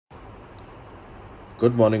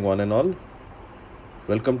Good morning, one and all.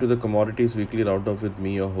 Welcome to the Commodities Weekly Roundup with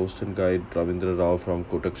me, your host and guide, Ravindra Rao from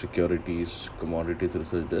Kotak Securities Commodities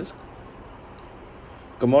Research Desk.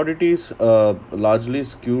 Commodities largely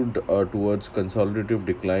skewed towards consolidative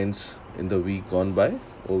declines in the week gone by,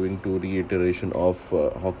 owing to reiteration of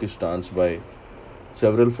hawkish stance by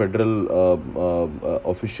several Fed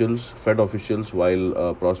officials,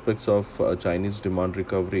 while prospects of Chinese demand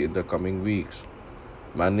recovery in the coming weeks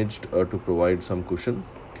managed to provide some cushion.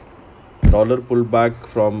 Dollar pulled back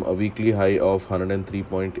from a weekly high of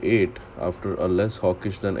 103.8 after a less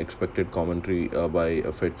hawkish than expected commentary by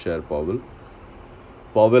Fed Chair Powell.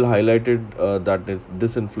 Powell highlighted that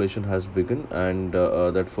disinflation has begun and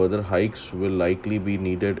that further hikes will likely be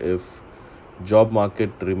needed if job market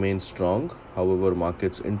remains strong. However,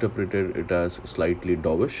 markets interpreted it as slightly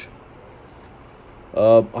dovish.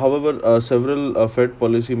 However, several Fed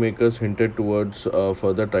policymakers hinted towards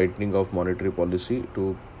further tightening of monetary policy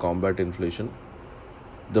to combat inflation.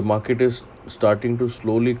 The market is starting to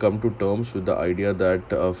slowly come to terms with the idea that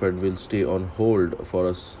Fed will stay on hold for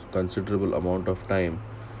a considerable amount of time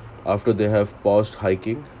after they have paused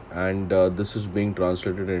hiking, and this is being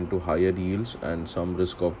translated into higher yields and some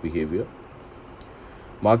risk of behavior.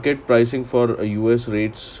 Market pricing for US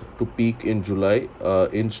rates to peak in July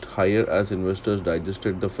inched higher as investors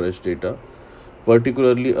digested the fresh data,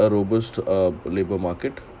 particularly a robust labor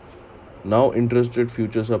market. Now, interest rate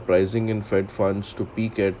futures are pricing in Fed funds to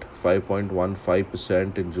peak at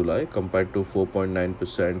 5.15% in July compared to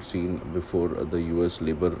 4.9% seen before the US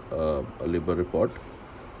labor report.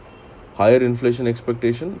 Higher inflation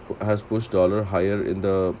expectation has pushed dollar higher in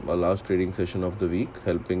the last trading session of the week,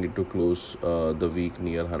 helping it to close the week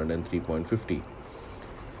near 103.50.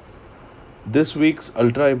 This week's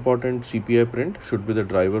ultra important CPI print should be the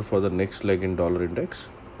driver for the next leg in dollar index.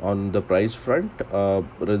 On the price front,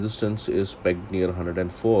 resistance is pegged near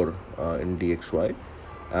 104 in DXY,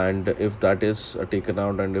 and if that is taken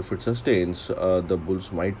out and if it sustains, the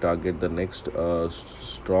bulls might target the next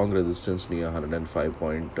strong resistance near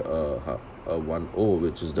 105.10,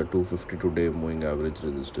 which is the 252-day moving average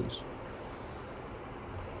resistance.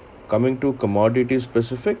 Coming to commodity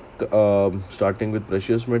specific, starting with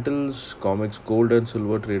precious metals, COMEX Gold and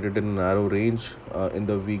Silver traded in a narrow range in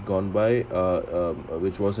the week gone by,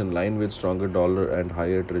 which was in line with stronger dollar and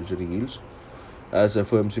higher treasury yields. As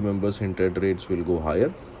FOMC members hinted, rates will go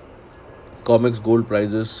higher. COMEX Gold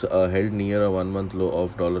prices held near a 1 month low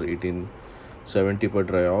of $18.70 per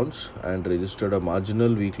troy ounce and registered a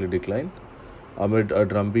marginal weekly decline amid a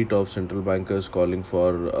drumbeat of central bankers calling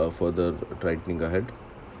for further tightening ahead.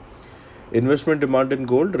 Investment demand in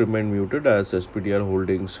gold remained muted as SPDR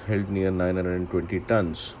holdings held near 920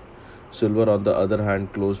 tons. Silver, on the other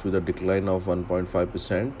hand, closed with a decline of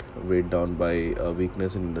 1.5%, weighed down by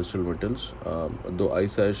weakness in industrial metals. Though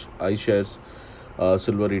iShares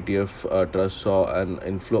Silver ETF Trust saw an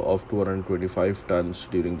inflow of 225 tons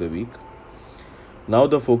during the week. Now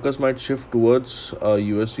the focus might shift towards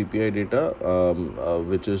US CPI data,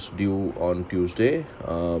 which is due on Tuesday,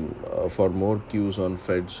 for more cues on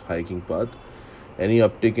Fed's hiking path. Any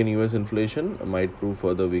uptick in US inflation might prove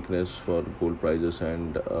further weakness for gold prices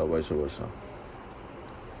and vice versa.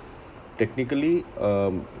 Technically,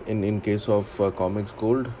 in case of COMEX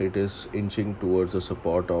Gold, it is inching towards the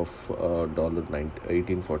support of dollar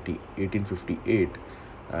 1858,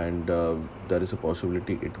 and there is a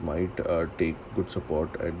possibility it might take good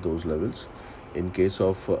support at those levels. In case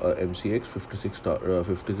of MCX,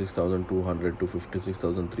 56,200 to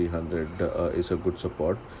 56,300 is a good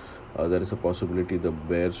support. There is a possibility the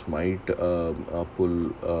bears might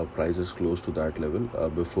pull prices close to that level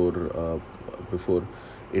before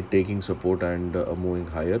it taking support and moving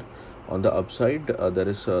higher. On the upside, there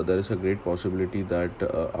is a great possibility that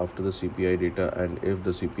after the CPI data, and if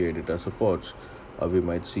the CPI data supports, we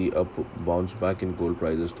might see a bounce back in gold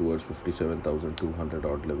prices towards 57,200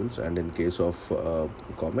 odd levels. And in case of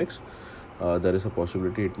COMEX, there is a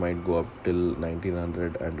possibility it might go up till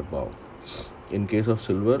 1900 and above. In case of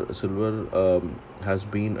silver has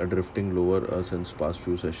been drifting lower since past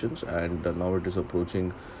few sessions, and now it is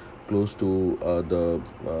approaching close to the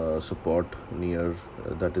support near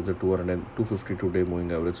that is the 252-day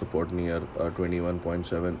moving average support near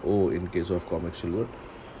 21.70 in case of COMEX silver.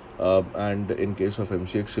 And in case of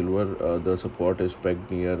MCX silver, the support is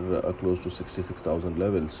pegged near close to 66,000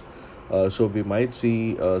 levels. So we might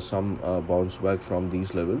see some bounce back from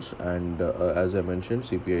these levels, and as I mentioned,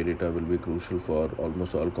 CPI data will be crucial for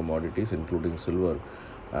almost all commodities, including silver.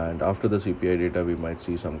 And after the CPI data, we might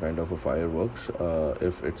see some kind of a fireworks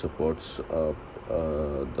if it supports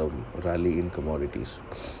the rally in commodities.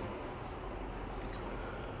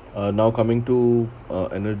 Now coming to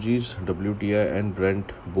energies, WTI and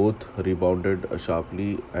Brent both rebounded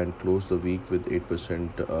sharply and closed the week with 8%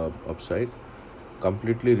 upside,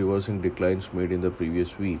 completely reversing declines made in the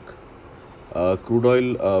previous week. Crude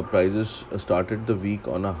oil prices started the week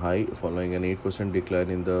on a high following an 8% decline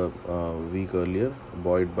in the week earlier,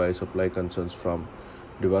 buoyed by supply concerns from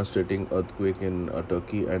devastating earthquake in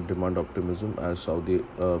Turkey and demand optimism as Saudi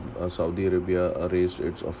Arabia raised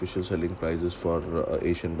its official selling prices for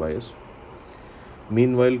Asian buyers.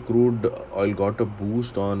 Meanwhile, crude oil got a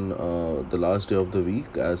boost on the last day of the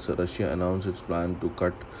week as Russia announced its plan to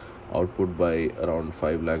cut output by around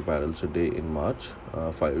 5 lakh barrels a day in March,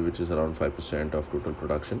 which is around 5% of total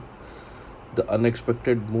production. The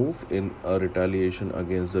unexpected move in a retaliation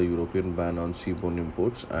against the European ban on seaborne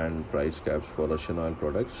imports and price caps for Russian oil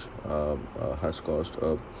products has caused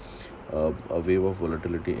a wave of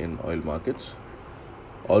volatility in oil markets.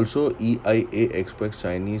 Also, EIA expects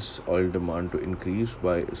Chinese oil demand to increase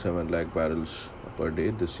by 7 lakh barrels per day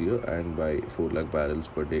this year and by 4 lakh barrels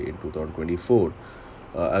per day in 2024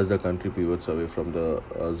 as the country pivots away from the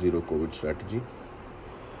zero COVID strategy.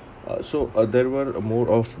 There were more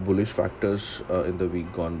of bullish factors in the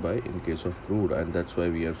week gone by in case of crude, and that's why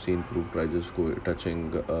we have seen crude prices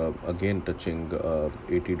touching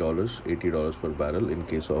 $80 per barrel in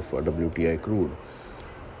case of WTI crude.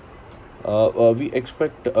 We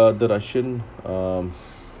expect the Russian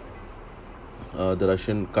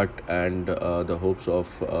cut and the hopes of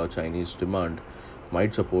Chinese demand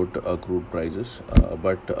might support crude prices,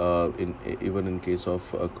 but even in case of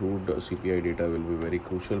crude, CPI data will be very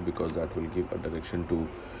crucial because that will give a direction to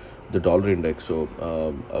the dollar index. So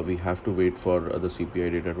we have to wait for the CPI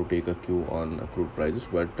data to take a cue on crude prices.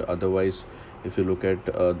 But otherwise, if you look at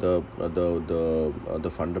the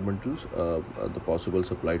fundamentals, the possible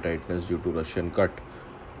supply tightness due to Russian cut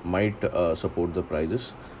might support the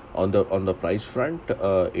prices. On the price front,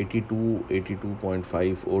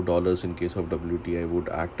 82.50 dollars in case of WTI would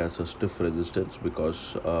act as a stiff resistance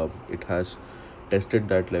because it has tested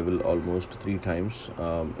that level almost three times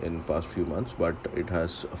in past few months, but it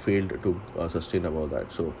has failed to sustain above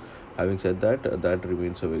that. So having said that, that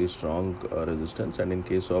remains a very strong resistance, and in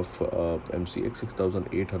case of MCX,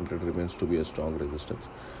 6800 remains to be a strong resistance.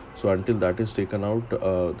 So until that is taken out,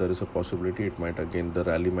 there is a possibility the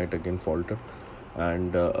rally might again falter,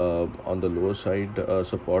 and on the lower side,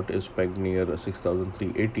 support is pegged near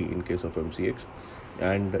 6380 in case of MCX,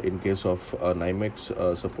 and in case of NYMEX,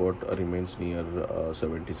 support remains near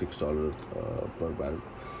 $76 per barrel.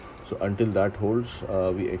 So until that holds,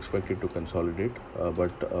 we expect it to consolidate,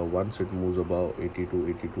 but once it moves above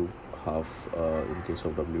 82 half in case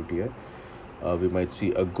of WTI, we might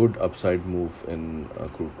see a good upside move in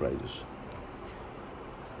crude prices.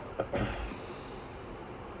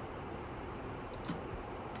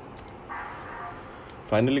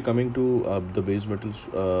 Finally, coming to the base metals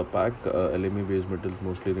pack, LME base metals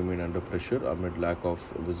mostly remain under pressure amid lack of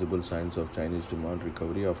visible signs of Chinese demand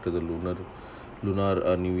recovery after the lunar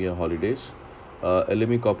New Year holidays.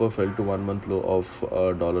 LME copper fell to 1 month low of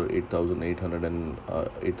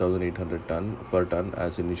 $8,800 per ton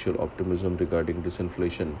as initial optimism regarding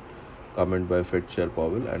disinflation comment by Fed Chair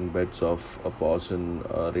Powell and bets of a pause in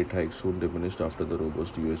rate hikes soon diminished after the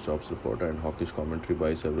robust US jobs report and hawkish commentary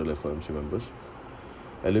by several FOMC members.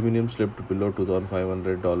 Aluminium slipped below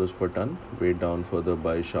 $2,500 per ton, weighed down further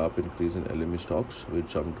by a sharp increase in LME stocks, which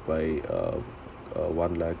jumped by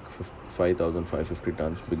 1,05,550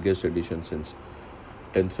 tons, biggest addition since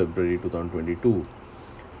 10th February 2022.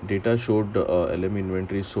 Data showed LME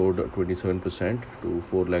inventory soared 27% to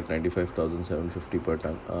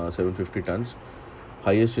 4,95,750 tons,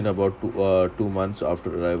 highest in about 2 months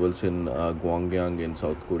after arrivals in Gwangyang in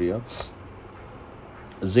South Korea.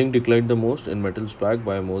 Zinc declined the most in metals pack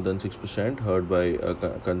by more than 6%, hurt by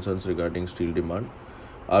concerns regarding steel demand.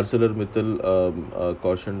 ArcelorMittal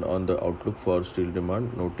cautioned on the outlook for steel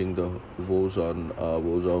demand, noting the woes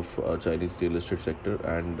of Chinese real estate sector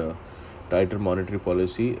and tighter monetary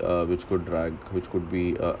policy, which could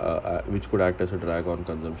act as a drag on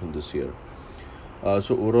consumption this year.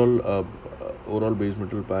 So overall base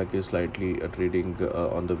metal pack is slightly trading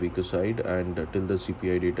on the weaker side, and till the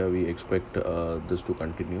CPI data, we expect this to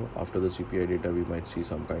continue. After the CPI data, we might see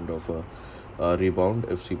some kind of a rebound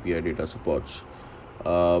if CPI data supports.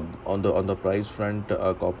 On the price front,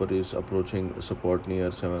 copper is approaching support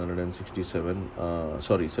near 761.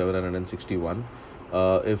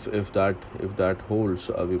 If that holds,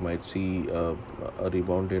 we might see a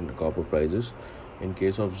rebound in copper prices. In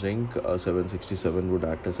case of zinc, 767 would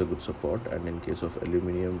act as a good support, and in case of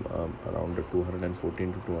aluminium, around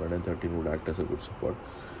 214 to 213 would act as a good support.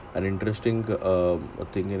 An interesting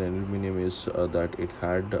thing in aluminium is that it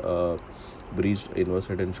had breached inverse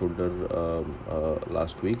head and shoulder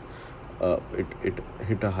last week. It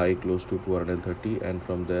hit a high close to 230, and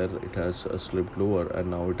from there it has slipped lower,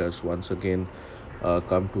 and now it has once again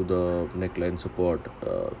come to the neckline support.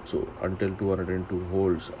 So until 202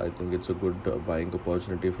 holds, I think it's a good buying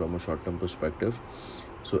opportunity from a short-term perspective.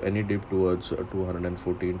 So any dip towards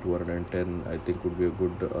 214, 210, I think would be a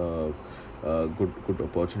good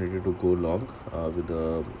opportunity to go long with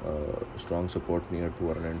a strong support near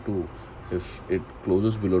 202. If it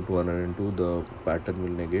closes below 202, the pattern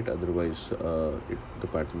will negate. Otherwise, the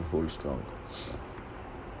pattern holds strong.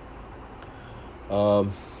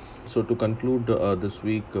 Um, so to conclude, this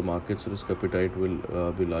week markets risk appetite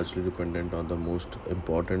will be largely dependent on the most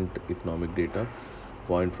important economic data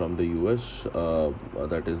point from the US,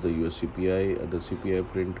 that is the US CPI. The CPI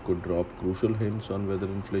print could drop crucial hints on whether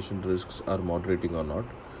inflation risks are moderating or not.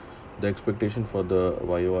 The expectation for the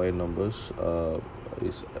YOI numbers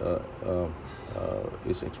is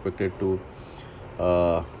expected to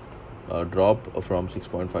uh, drop from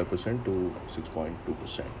 6.5% to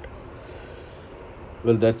 6.2%.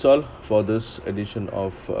 Well, that's all for this edition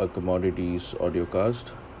of Commodities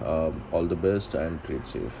Audiocast. All the best and trade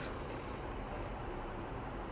safe.